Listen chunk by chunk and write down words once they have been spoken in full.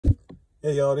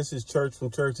Hey, y'all, this is Church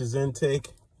from Church's Intake.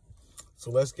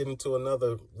 So let's get into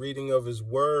another reading of his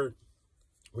word.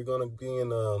 We're going to be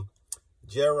in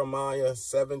Jeremiah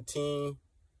 17,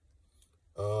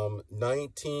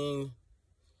 19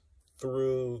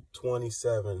 through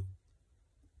 27.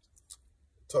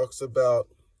 Talks about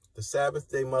the Sabbath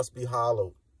day must be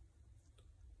hallowed.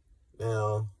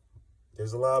 Now,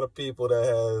 there's a lot of people that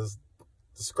has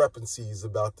discrepancies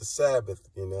about the Sabbath,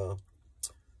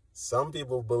 Some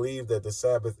people believe that the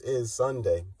Sabbath is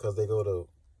Sunday because they go to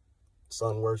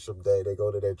Sun Worship Day. They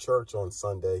go to their church on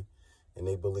Sunday, and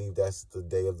they believe that's the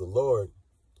day of the Lord.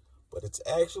 But it's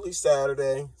actually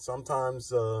Saturday.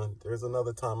 Sometimes there's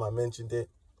another time I mentioned it.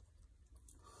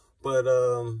 But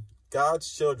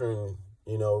God's children,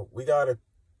 we got to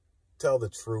tell the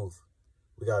truth.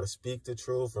 We got to speak the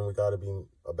truth, and we got to be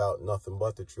about nothing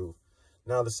but the truth.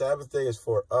 Now, the Sabbath day is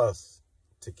for us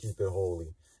to keep it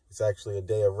holy. It's actually a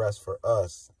day of rest for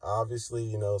us.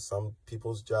 Obviously, some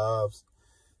people's jobs,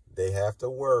 they have to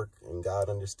work, and God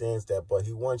understands that. But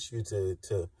he wants you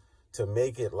to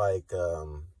make it like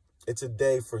it's a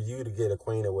day for you to get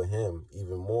acquainted with him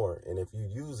even more. And if you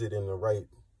use it in the right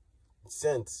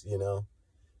sense,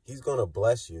 he's going to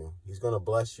bless you. He's going to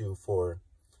bless you for,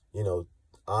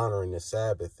 honoring the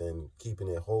Sabbath and keeping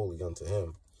it holy unto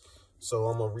him. So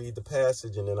I'm going to read the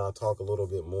passage, and then I'll talk a little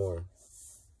bit more.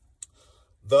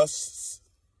 Thus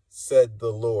said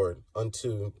the Lord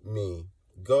unto me,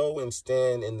 go and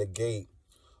stand in the gate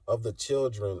of the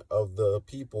children of the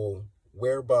people,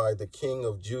 whereby the king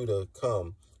of Judah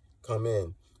come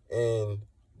in, and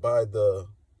by the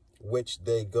which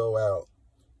they go out,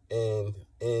 and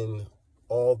in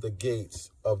all the gates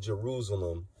of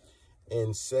Jerusalem,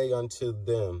 and say unto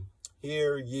them,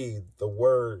 hear ye the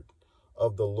word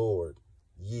of the Lord,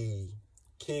 ye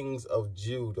kings of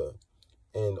Judah,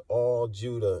 and all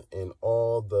Judah, and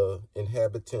all the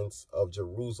inhabitants of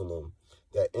Jerusalem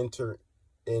that enter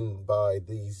in by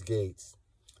these gates.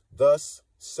 Thus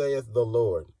saith the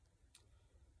Lord,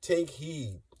 take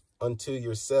heed unto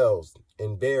yourselves,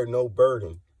 and bear no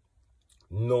burden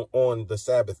on the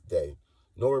Sabbath day,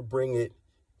 nor bring it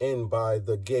in by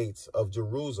the gates of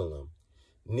Jerusalem,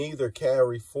 neither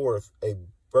carry forth a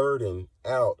burden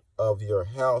out of your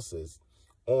houses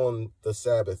on the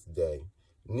Sabbath day.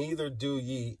 Neither do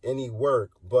ye any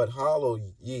work, but hallow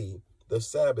ye the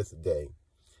Sabbath day,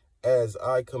 as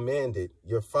I commanded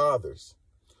your fathers.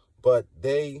 But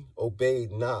they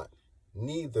obeyed not,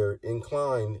 neither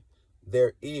inclined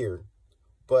their ear,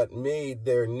 but made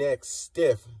their necks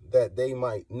stiff, that they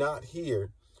might not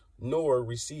hear, nor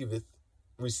receive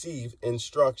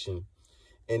instruction.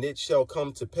 And it shall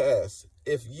come to pass,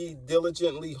 if ye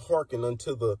diligently hearken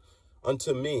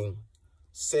unto me,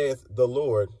 saith the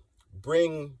Lord,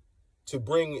 bring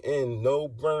in no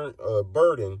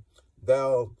burden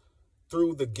thou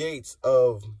through the gates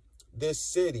of this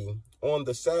city on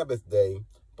the Sabbath day,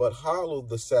 but hallow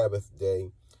the Sabbath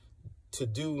day, to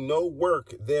do no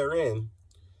work therein.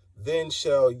 Then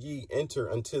shall ye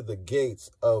enter unto the gates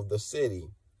of the city,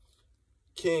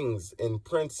 kings and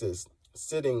princes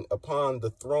sitting upon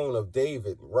the throne of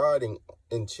David, riding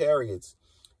in chariots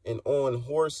and on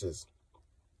horses,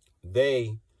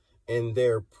 they and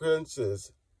their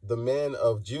princes, the men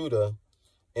of Judah,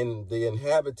 and the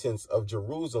inhabitants of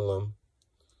Jerusalem,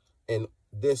 and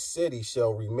this city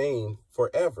shall remain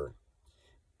forever.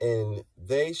 And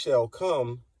they shall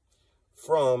come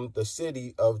from the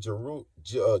city of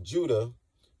Judah,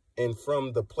 and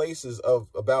from the places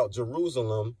about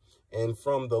Jerusalem, and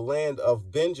from the land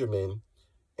of Benjamin,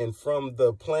 and from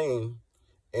the plain,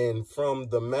 and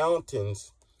from the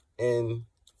mountains, and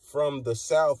from the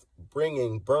south,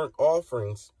 bringing burnt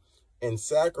offerings and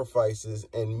sacrifices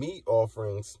and meat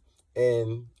offerings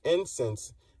and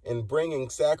incense, and bringing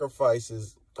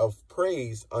sacrifices of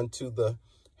praise unto the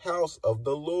house of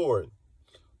the Lord.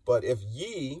 But if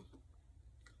ye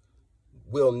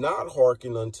will not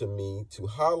hearken unto me to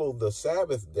hallow the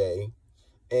Sabbath day,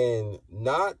 and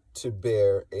not to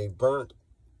bear a burden,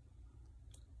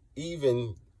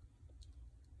 even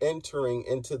entering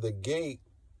into the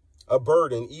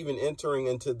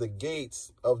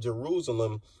gates of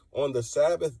Jerusalem on the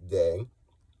Sabbath day,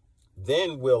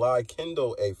 then will I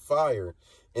kindle a fire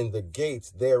in the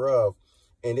gates thereof,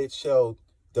 and it shall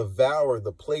devour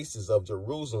the places of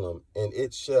Jerusalem, and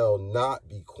it shall not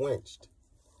be quenched.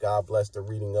 God bless the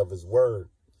reading of his word.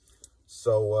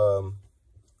 So,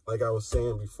 like I was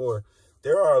saying before,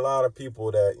 there are a lot of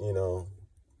people that,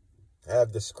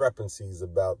 have discrepancies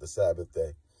about the Sabbath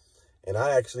day. And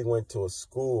I actually went to a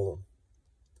school,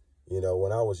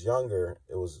 when I was younger,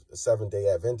 it was a Seventh-day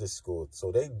Adventist school.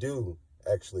 So they do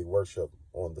actually worship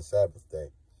on the Sabbath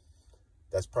day.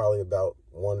 That's probably about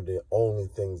one of the only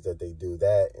things that they do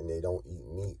that, and they don't eat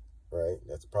meat, right?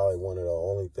 That's probably one of the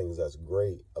only things that's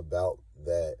great about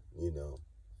that,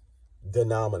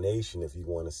 denomination, if you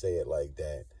want to say it like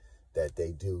that, that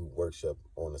they do worship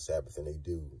on the Sabbath and they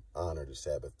do honor the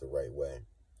Sabbath the right way.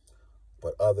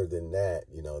 But other than that,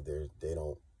 they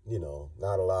don't,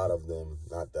 not a lot of them,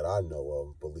 not that I know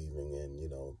of, believing in,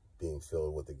 being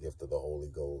filled with the gift of the Holy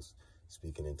Ghost,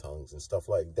 speaking in tongues and stuff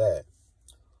like that,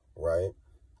 right?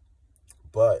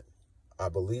 But I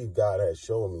believe God had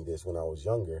shown me this when I was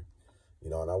younger,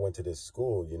 and I went to this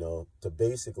school, to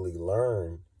basically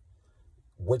learn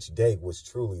which day was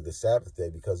truly the Sabbath day,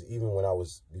 because even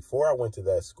before I went to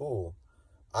that school,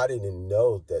 I didn't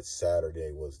know that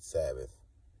Saturday was Sabbath.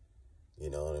 You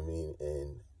know what I mean?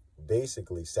 And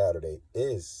basically Saturday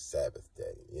is Sabbath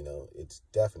day. It's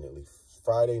definitely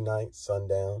Friday night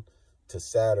sundown to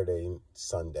Saturday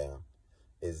sundown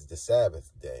is the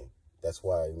Sabbath day. That's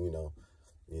why,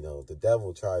 the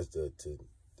devil tries to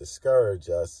discourage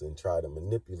us and try to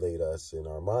manipulate us in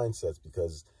our mindsets,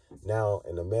 because now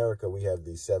in America we have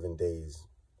these 7 days.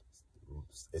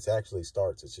 It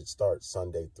should start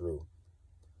Sunday through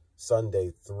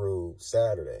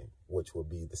Saturday, which will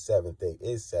be the seventh day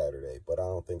is Saturday. But I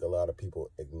don't think a lot of people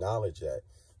acknowledge that.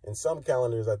 In some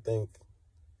calendars, I think,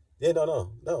 no,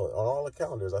 on all the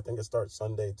calendars, I think it starts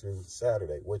Sunday through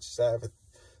Saturday, which Sabbath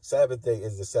day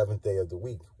is the seventh day of the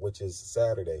week, which is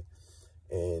Saturday.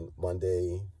 And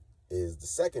Monday is the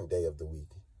second day of the week.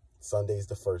 Sunday is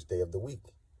the first day of the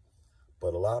week.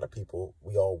 But a lot of people,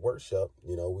 we all worship,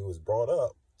 we was brought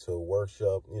up to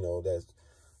worship, that's,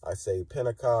 I say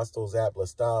Pentecostals,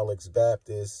 Apostolics,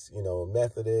 Baptists,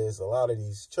 Methodists, a lot of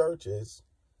these churches,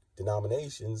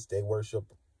 denominations, they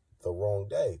worship the wrong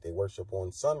day. They worship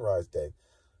on sunrise day,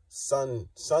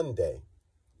 Sunday,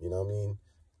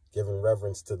 giving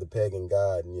reverence to the pagan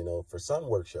god, for sun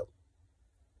worship.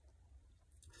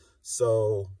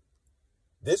 So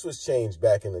this was changed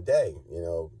back in the day,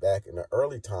 back in the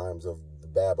early times of the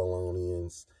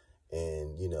Babylonians,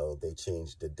 and, they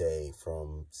changed the day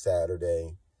from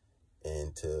Saturday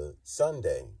and to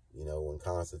Sunday, when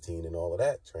Constantine and all of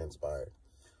that transpired.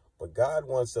 But God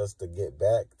wants us to get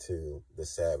back to the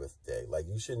Sabbath day. Like,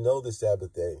 you should know the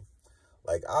Sabbath day.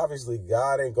 Like, obviously,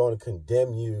 God ain't going to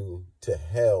condemn you to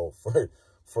hell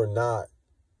for not,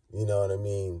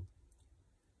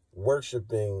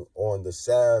 worshiping on the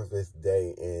Sabbath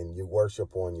day and you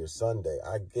worship on your Sunday.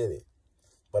 I get it.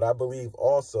 But I believe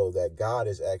also that God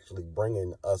is actually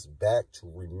bringing us back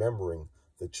to remembering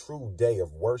the true day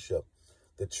of worship,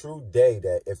 the true day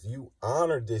that if you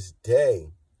honor this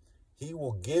day, he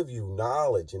will give you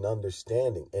knowledge and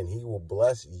understanding, and he will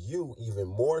bless you even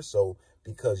more so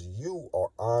because you are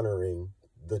honoring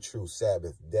the true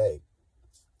Sabbath day.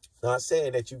 Not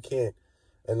saying that you can't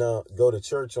go to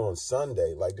church on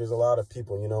Sunday. Like, there's a lot of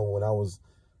people, when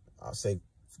I'll say a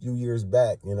few years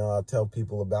back, I'll tell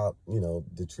people about,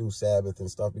 the true Sabbath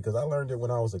and stuff, because I learned it when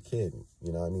I was a kid. I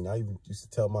even used to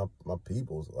tell my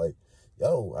peoples, like,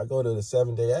 yo, I go to the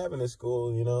 7-Day Adventist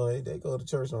school, they go to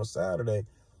church on Saturday,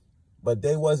 but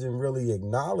they wasn't really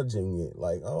acknowledging it.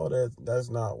 Like, oh, that's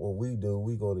not what we do.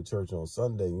 We go to church on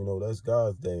Sunday, that's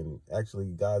God's day. And actually,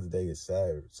 God's day is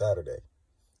Saturday.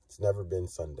 It's never been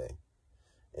Sunday.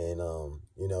 And,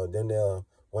 then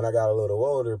when I got a little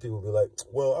older, people be like,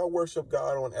 well, I worship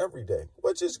God on every day,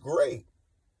 which is great.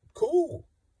 Cool.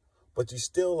 But you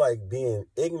still like being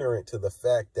ignorant to the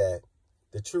fact that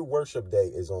the true worship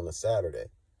day is on a Saturday.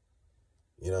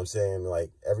 You know what I'm saying?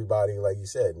 Like, everybody, like you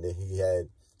said, he had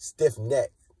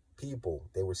stiff-necked people.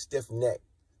 They were stiff-necked.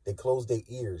 They closed their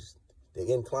ears. They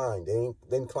inclined.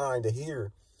 They inclined to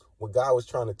hear what God was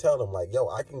trying to tell them. Like, yo,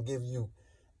 I can give you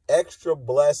extra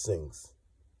blessings.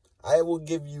 I will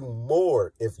give you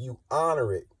more if you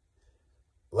honor it.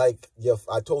 Like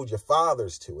I told your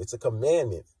fathers to. It's a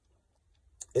commandment.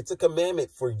 It's a commandment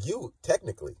for you,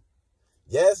 technically.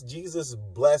 Yes, Jesus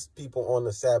blessed people on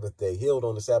the Sabbath day, healed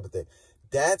on the Sabbath day.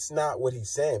 That's not what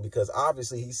he's saying, because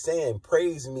obviously he's saying,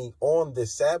 praise me on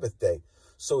this Sabbath day.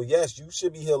 So yes, you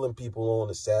should be healing people on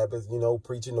the Sabbath,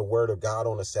 preaching the word of God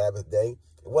on the Sabbath day.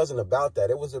 It wasn't about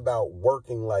that. It was about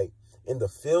working like in the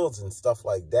fields and stuff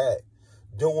like that,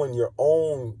 doing your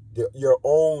own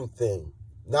thing,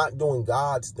 not doing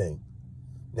God's thing.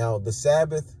 Now, the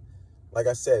Sabbath, like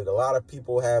I said, a lot of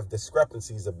people have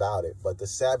discrepancies about it, but the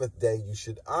Sabbath day, you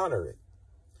should honor it.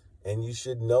 And you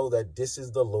should know that this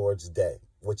is the Lord's day,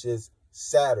 which is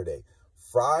Saturday,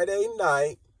 Friday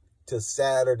night to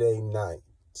Saturday night,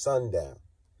 sundown.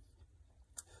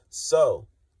 So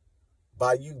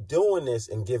by you doing this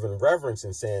and giving reverence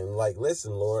and saying, like,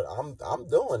 listen, Lord, I'm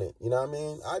doing it. You know what I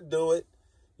mean? I do it.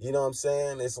 You know what I'm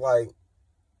saying? It's like,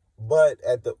 but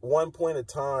at the one point of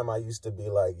time, I used to be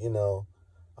like, oh,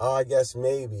 I guess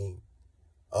maybe,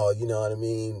 oh, you know what I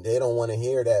mean? They don't want to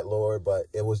hear that, Lord. But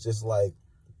it was just like,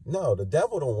 no, the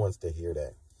devil don't want to hear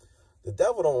that. The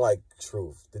devil don't like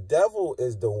truth. The devil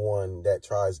is the one that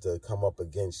tries to come up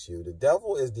against you. The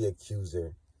devil is the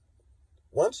accuser.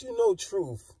 Once you know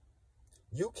truth,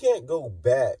 you can't go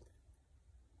back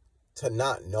to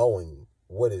not knowing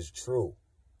what is true.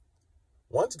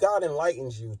 Once God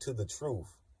enlightens you to the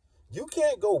truth, you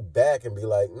can't go back and be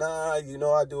like, nah, I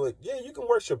do it. Yeah, you can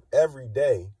worship every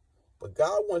day, but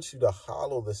God wants you to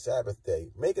hallow the Sabbath day.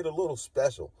 Make it a little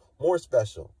special, more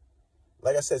special.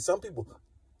 Like I said, some people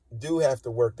do have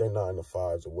to work their 9 to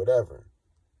 5s or whatever,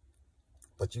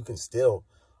 but you can still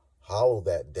hallow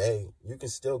that day. You can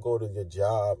still go to your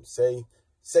job. Say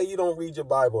you don't read your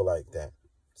Bible like that.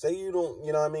 Say you don't,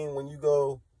 you know what I mean? When you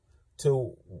go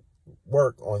to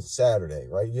work on Saturday,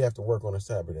 right? You have to work on a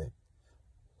Saturday.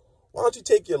 Why don't you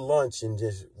take your lunch and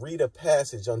just read a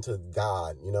passage unto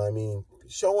God? You know what I mean?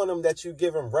 Showing him that you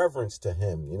give him reverence to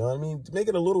him. You know what I mean? Make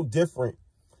it a little different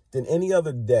than any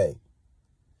other day.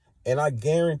 And I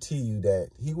guarantee you that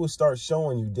he will start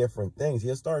showing you different things.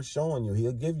 He'll start showing you.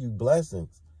 He'll give you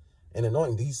blessings and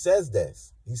anointing. He says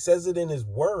this. He says it in his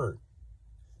word.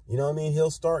 You know what I mean?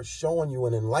 He'll start showing you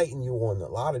and enlighten you on a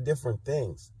lot of different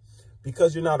things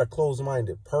because you're not a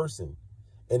closed-minded person.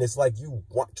 And it's like you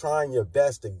trying your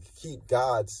best to keep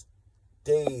God's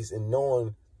days and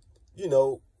knowing,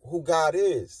 who God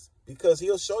is, because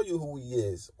he'll show you who he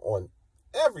is on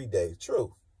every day.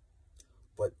 True.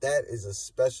 But that is a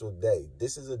special day.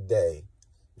 This is a day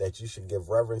that you should give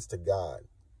reverence to God.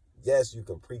 Yes, you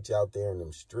can preach out there in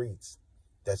them streets.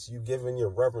 That's you giving your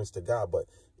reverence to God. But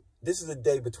this is a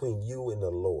day between you and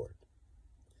the Lord.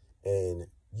 And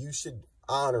you should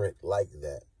honor it like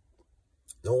that.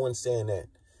 No one's saying that,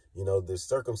 there's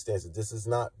circumstances. This is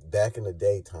not back in the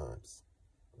day times.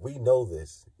 We know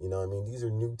this. These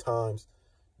are new times,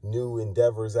 new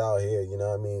endeavors out here.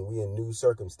 We in new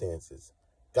circumstances.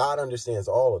 God understands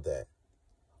all of that.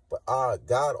 But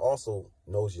God also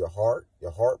knows your heart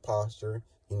posture.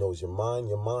 He knows your mind,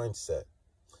 your mindset.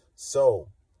 So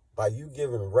by you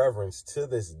giving reverence to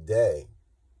this day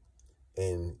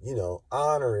and,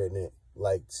 honoring it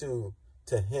like to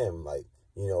him, like,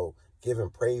 giving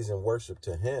praise and worship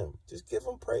to him, just give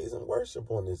him praise and worship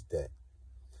on this day.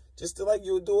 Just like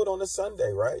you'll do it on a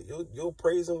Sunday, right? You'll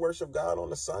praise and worship God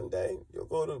on a Sunday. You'll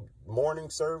go to morning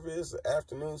service,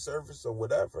 afternoon service, or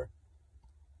whatever.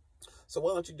 So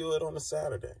why don't you do it on a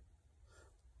Saturday?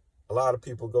 A lot of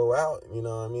people go out,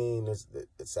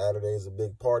 Saturday is a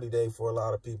big party day for a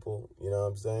lot of people, you know what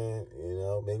I'm saying?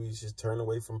 Maybe you should turn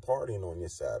away from partying on your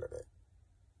Saturday.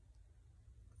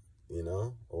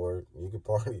 Or you could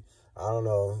party, I don't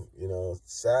know,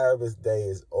 Sabbath day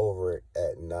is over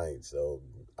at night, so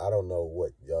I don't know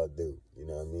what y'all do,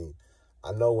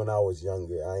 I know when I was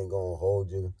younger, I ain't gonna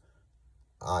hold you,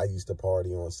 I used to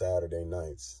party on Saturday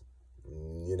nights,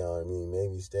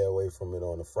 maybe stay away from it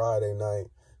on a Friday night,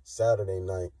 Saturday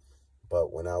night,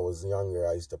 but when I was younger,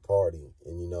 I used to party,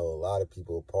 and a lot of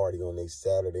people party on their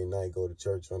Saturday night, go to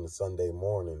church on the Sunday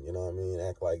morning,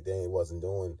 act like they wasn't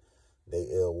doing they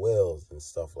ill wills and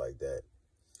stuff like that.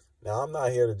 Now, I'm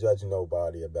not here to judge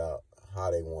nobody about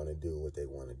how they want to do what they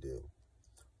want to do.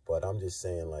 But I'm just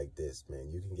saying like this, man.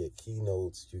 You can get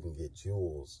keynotes, you can get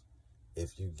jewels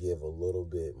if you give a little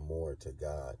bit more to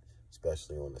God,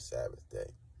 especially on the Sabbath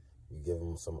day. You give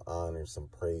him some honor, some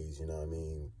praise,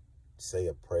 say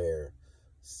a prayer,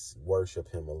 worship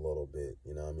him a little bit,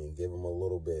 give him a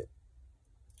little bit,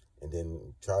 and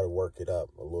then try to work it up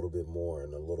a little bit more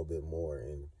and a little bit more.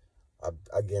 And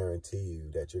I guarantee you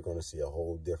that you're going to see a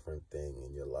whole different thing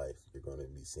in your life. You're going to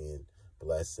be seeing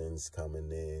blessings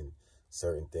coming in,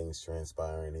 certain things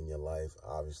transpiring in your life.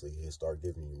 Obviously, he'll start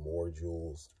giving you more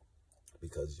jewels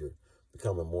because you're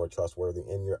becoming more trustworthy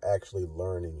and you're actually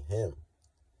learning him.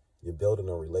 You're building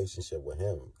a relationship with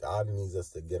him. God needs us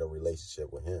to get a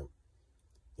relationship with him.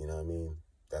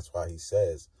 That's why he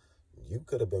says, you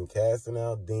could have been casting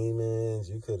out demons.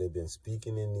 You could have been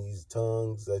speaking in these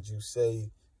tongues that you say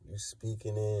you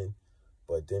speaking in.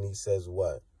 But then he says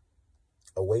what?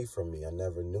 Away from me, I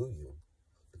never knew you,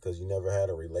 because you never had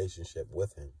a relationship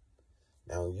with him.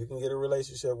 Now, you can get a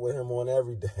relationship with him on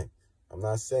every day. I'm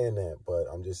not saying that, but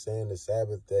I'm just saying the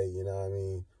Sabbath day,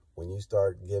 when you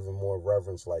start giving more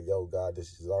reverence, like, yo, God,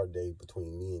 this is our day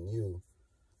between me and you,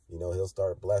 he'll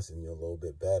start blessing you a little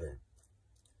bit better.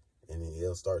 And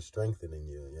he'll start strengthening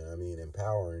you,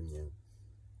 empowering you.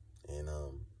 And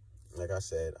like I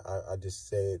said, I just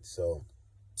say it so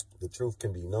the truth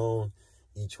can be known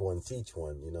each one teach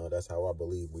one. You know, that's how I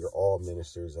believe. We're all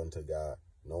ministers unto God.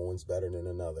 No one's better than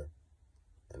another.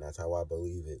 And that's how I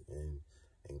believe it. And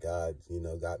God, you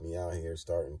know, got me out here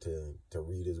starting to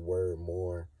read his word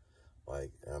more.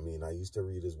 Like, I mean, I used to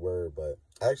read his word, but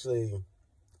actually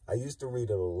I used to read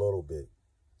it a little bit.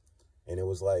 And it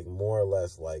was like more or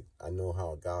less like I know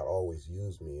how God always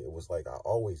used me. It was like I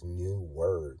always knew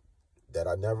word that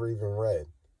I never even read.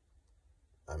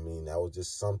 I mean, that was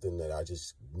just something that I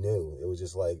just knew. It was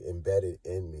just like embedded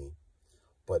in me.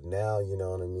 But now, you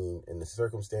know what I mean, in the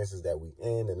circumstances that we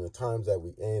in and the times that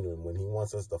we in, and when he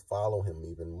wants us to follow him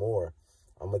even more,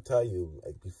 I'm going to tell you,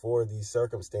 like before these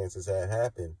circumstances had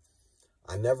happened,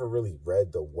 I never really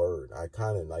read the word. I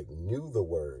kind of like knew the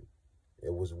word.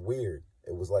 It was weird.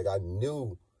 It was like I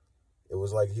knew, it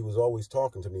was like he was always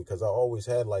talking to me because I always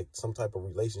had like some type of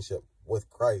relationship with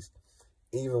Christ.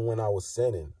 Even when I was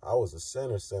sinning, I was a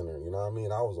sinner, you know what I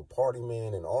mean? I was a party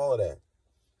man and all of that.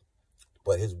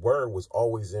 But his word was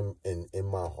always in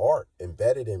my heart,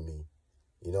 embedded in me.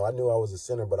 You know, I knew I was a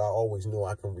sinner, but I always knew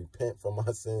I can repent from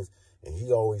my sins. And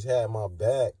he always had my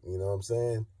back, you know what I'm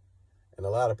saying? And a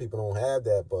lot of people don't have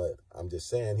that, but I'm just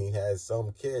saying he has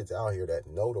some kids out here that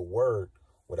know the word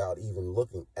without even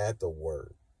looking at the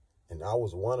word. And I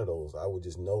was one of those. I would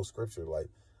just know scripture like,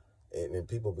 and then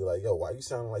people be like, yo, why you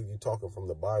sounding like you talking from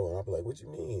the Bible? And I'll be like, what you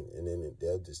mean? And then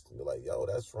they'll just be like, yo,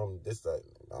 that's from this, that.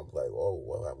 And I'm like, oh,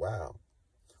 well, wow.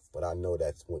 But I know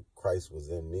that's what Christ was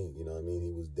in me. You know what I mean?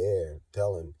 He was there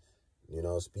telling, you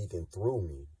know, speaking through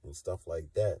me and stuff like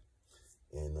that.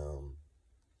 And,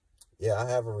 yeah, I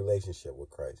have a relationship with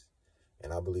Christ.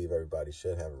 And I believe everybody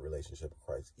should have a relationship with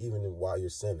Christ, even while you're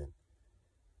sinning.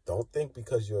 Don't think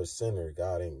because you're a sinner,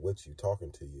 God ain't with you,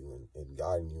 talking to you and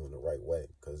guiding you in the right way.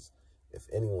 Because if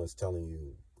anyone's telling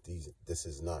you this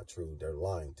is not true, they're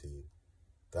lying to you.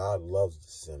 God loves the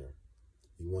sinner.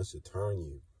 He wants to turn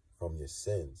you from your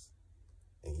sins.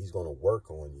 And he's going to work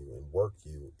on you and work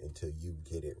you until you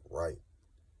get it right.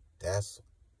 That's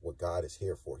what God is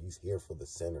here for. He's here for the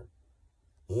sinner.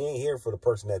 He ain't here for the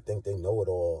person that think they know it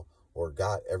all or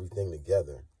got everything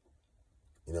together.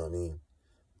 You know what I mean?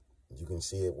 You can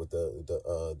see it with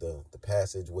the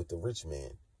passage with the rich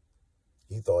man.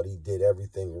 He thought he did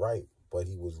everything right, but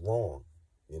he was wrong.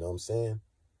 You know what I'm saying?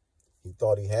 He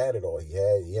thought he had it all. He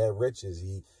had riches.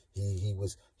 He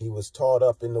was taught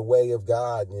up in the way of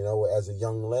God, you know, as a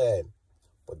young lad.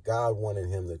 But God wanted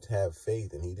him to have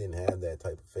faith, and he didn't have that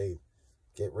type of faith.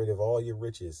 Get rid of all your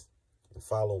riches and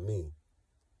follow me.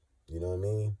 You know what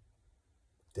I mean?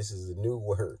 This is a new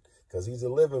word because he's a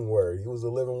living word. He was a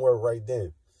living word right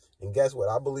then. And guess what?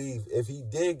 I believe if he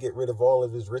did get rid of all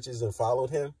of his riches and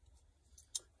followed him,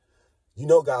 you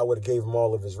know, God would have gave him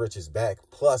all of his riches back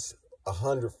plus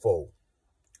 100-fold.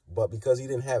 But because he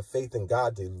didn't have faith in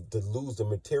God to lose the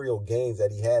material gains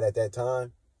that he had at that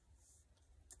time,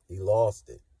 he lost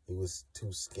it. He was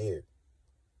too scared.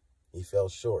 He fell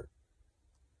short.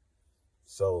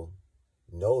 So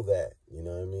know that, you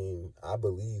know what I mean? I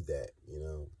believe that, you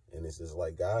know, and it's just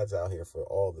like God's out here for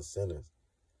all the sinners.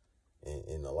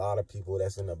 And a lot of people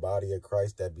that's in the body of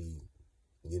Christ that be,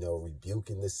 you know,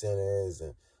 rebuking the sinners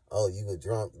and, oh, you get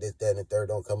drunk, this, that, and the third,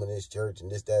 don't come in this church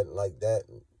and this, that, and like that.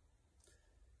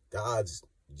 God's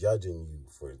judging you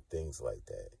for things like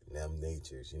that, them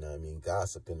natures, you know what I mean?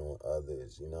 Gossiping on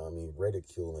others, you know what I mean?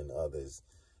 Ridiculing others,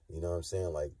 you know what I'm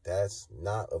saying? Like, that's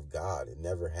not of God. It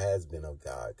never has been of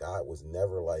God. God was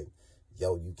never like,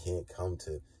 yo, you can't come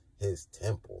to his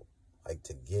temple, like,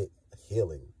 to get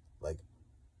healing. Like,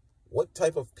 what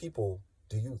type of people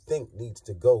do you think needs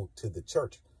to go to the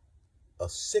church? A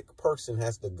sick person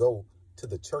has to go to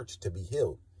the church to be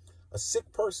healed. A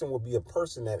sick person would be a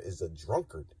person that is a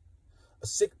drunkard. A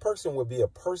sick person would be a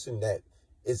person that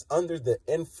is under the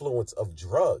influence of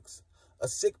drugs. A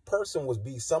sick person would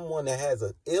be someone that has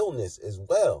an illness as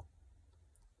well.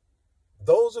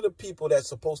 Those are the people that's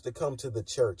supposed to come to the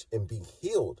church and be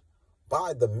healed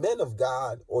by the men of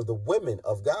God or the women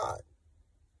of God.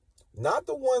 Not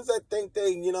the ones that think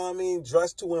they, you know what I mean,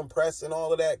 dress to impress and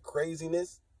all of that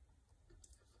craziness.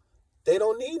 They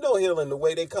don't need no healing the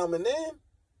way they coming in.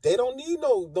 They don't need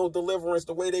no deliverance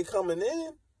the way they coming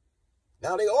in.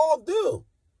 Now they all do.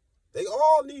 They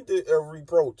all need to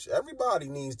reproach. Everybody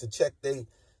needs to check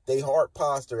their heart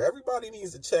posture. Everybody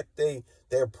needs to check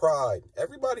their pride.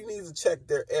 Everybody needs to check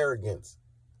their arrogance.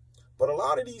 But a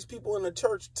lot of these people in the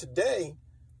church today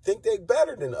think they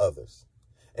better than others.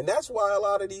 And that's why a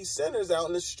lot of these sinners out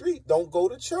in the street don't go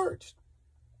to church.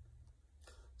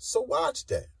 So watch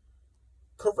that.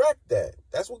 Correct that.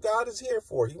 That's what God is here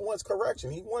for. He wants correction.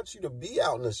 He wants you to be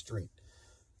out in the street.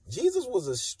 Jesus was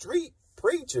a street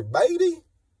preacher, baby.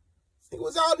 He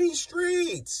was out in these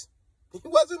streets. He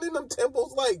wasn't in them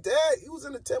temples like that. He was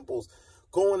in the temples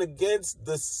going against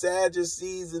the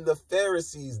Sadducees and the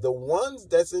Pharisees. The ones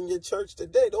that's in your church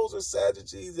today, those are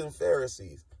Sadducees and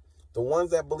Pharisees. The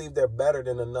ones that believe they're better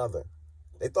than another.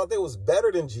 They thought they was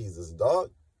better than Jesus,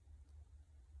 dog.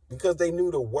 Because they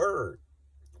knew the word.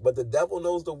 But the devil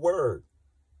knows the word.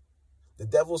 The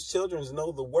devil's children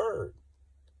know the word.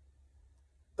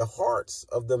 The hearts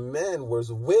of the men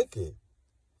was wicked.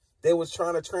 They was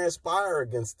trying to transpire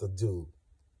against the dude.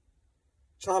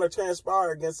 Trying to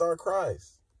transpire against our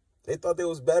Christ. They thought they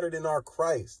was better than our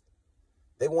Christ.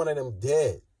 They wanted him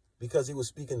dead because he was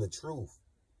speaking the truth.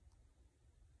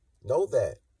 Know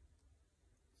that.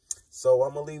 So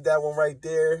I'm going to leave that one right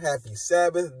there. Happy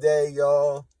Sabbath day,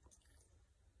 y'all.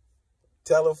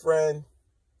 Tell a friend.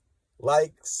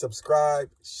 Like, subscribe,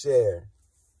 share.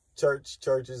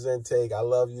 Churches Intake. I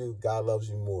love you. God loves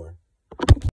you more.